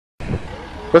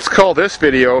Let's call this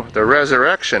video the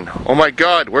resurrection. Oh my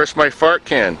God, where's my fart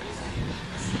can?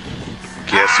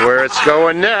 Guess where it's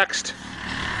going next.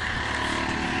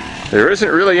 There isn't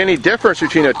really any difference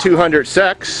between a 200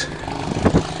 Sex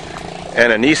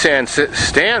and a Nissan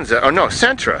Stanza. Oh no,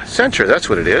 Sentra, that's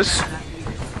what it is.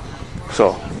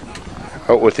 So,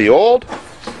 out with the old,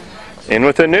 in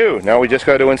with the new. Now we just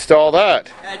got to install that.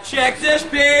 Check this,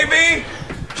 baby.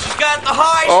 She's got the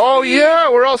high speed. Oh yeah,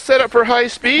 we're all set up for high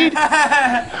speed.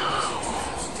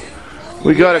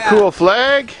 We got a cool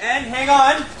flag. And hang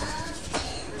on,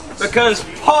 because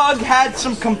Pug had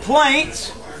some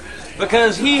complaints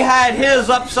because he had his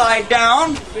upside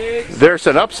down. There's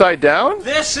an upside down?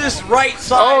 This is right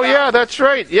side Oh up. yeah, that's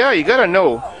right. Yeah, you gotta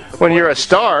know when you're a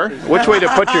star, which way to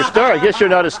put your star. I guess you're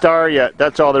not a star yet.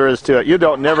 That's all there is to it. You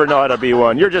don't never know how to be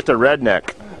one. You're just a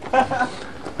redneck.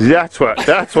 That's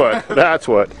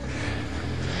what.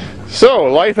 So,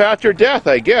 life after death,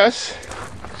 I guess.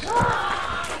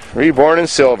 Reborn in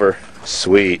silver.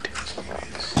 Sweet.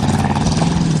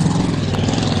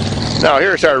 Now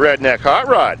here's our redneck hot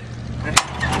rod.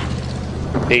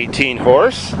 18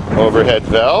 horse, overhead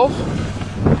valve,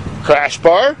 crash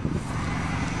bar.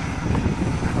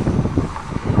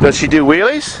 Does she do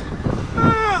wheelies?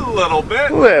 A little bit.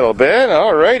 A little bit.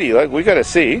 Alrighty. Like we gotta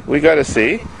see.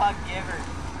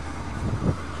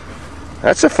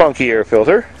 That's a funky air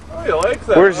filter. Oh, you like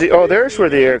that? Where's the? Oh, there's where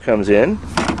the air comes in.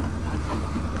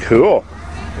 Cool.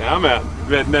 Yeah, I'm at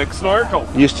redneck snorkel.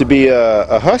 Used to be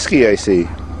a Husky, I see.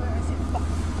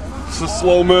 It's a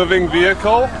slow-moving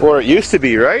vehicle. Or it used to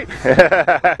be, right?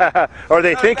 Or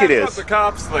they think it is. That's what the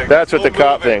cops think. That's what the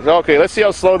cop thinks. Okay, let's see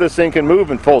how slow this thing can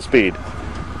move in full speed.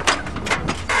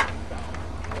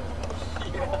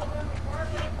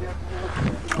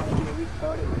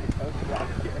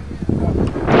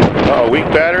 Oh, weak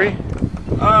battery?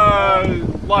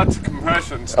 Lots of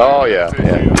compression. Oh, yeah.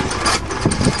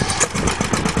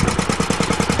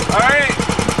 Alright.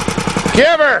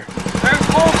 Give her! There's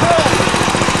full tilt.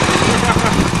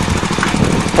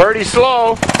 Pretty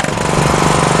slow.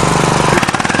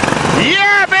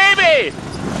 Yeah, baby!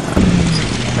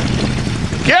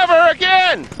 Give her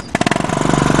again!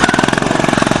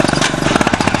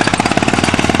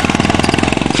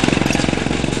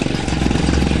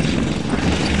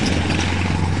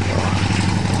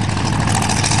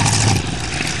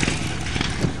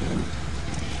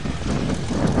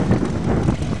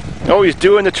 Oh, he's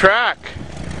doing the track.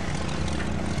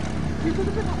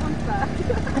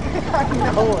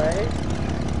 No way.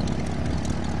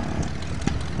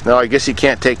 No, I guess he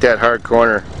can't take that hard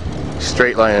corner.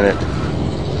 Straight lining it.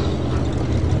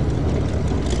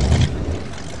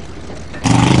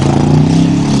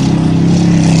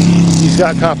 He's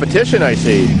got competition, I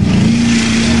see.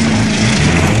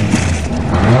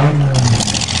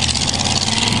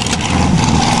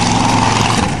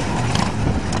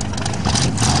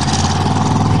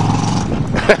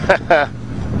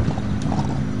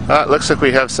 It looks like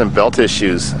we have some belt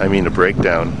issues. I mean a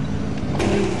breakdown.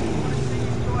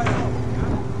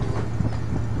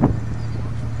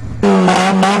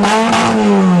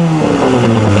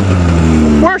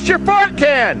 Where's your fart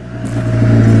can?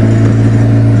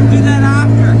 Do that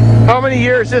after. How many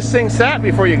years this thing sat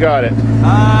before you got it?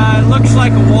 It looks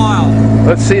like a while.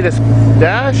 Let's see this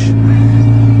dash.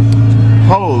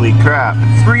 Holy crap.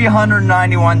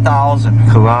 391,000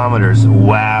 kilometers.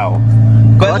 Wow.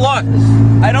 But look,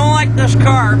 I don't like this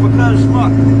car because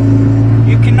look,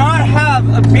 you cannot have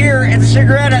a beer and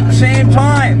cigarette at the same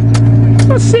time.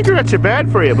 Well, cigarettes are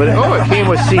bad for you, but oh, it came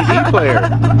with CD player.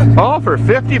 All for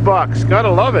 50 bucks. Gotta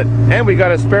love it. And we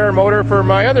got a spare motor for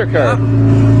my other car.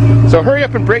 So hurry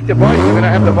up and break the bike. You're gonna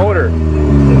have the motor.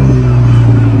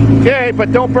 Okay,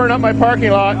 but don't burn up my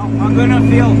parking lot. No, I'm gonna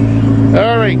feel.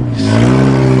 All right.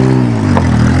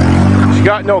 She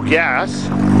got no gas.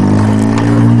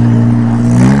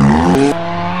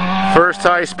 First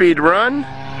high-speed run.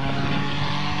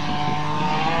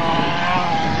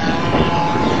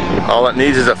 All it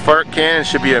needs is a fart can. It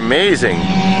should be amazing.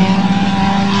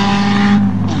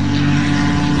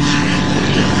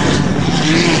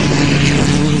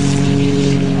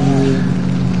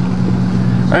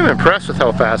 I'm impressed with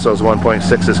how fast those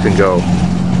 1.6s can go.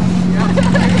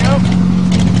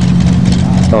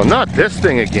 Oh, not this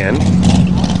thing again.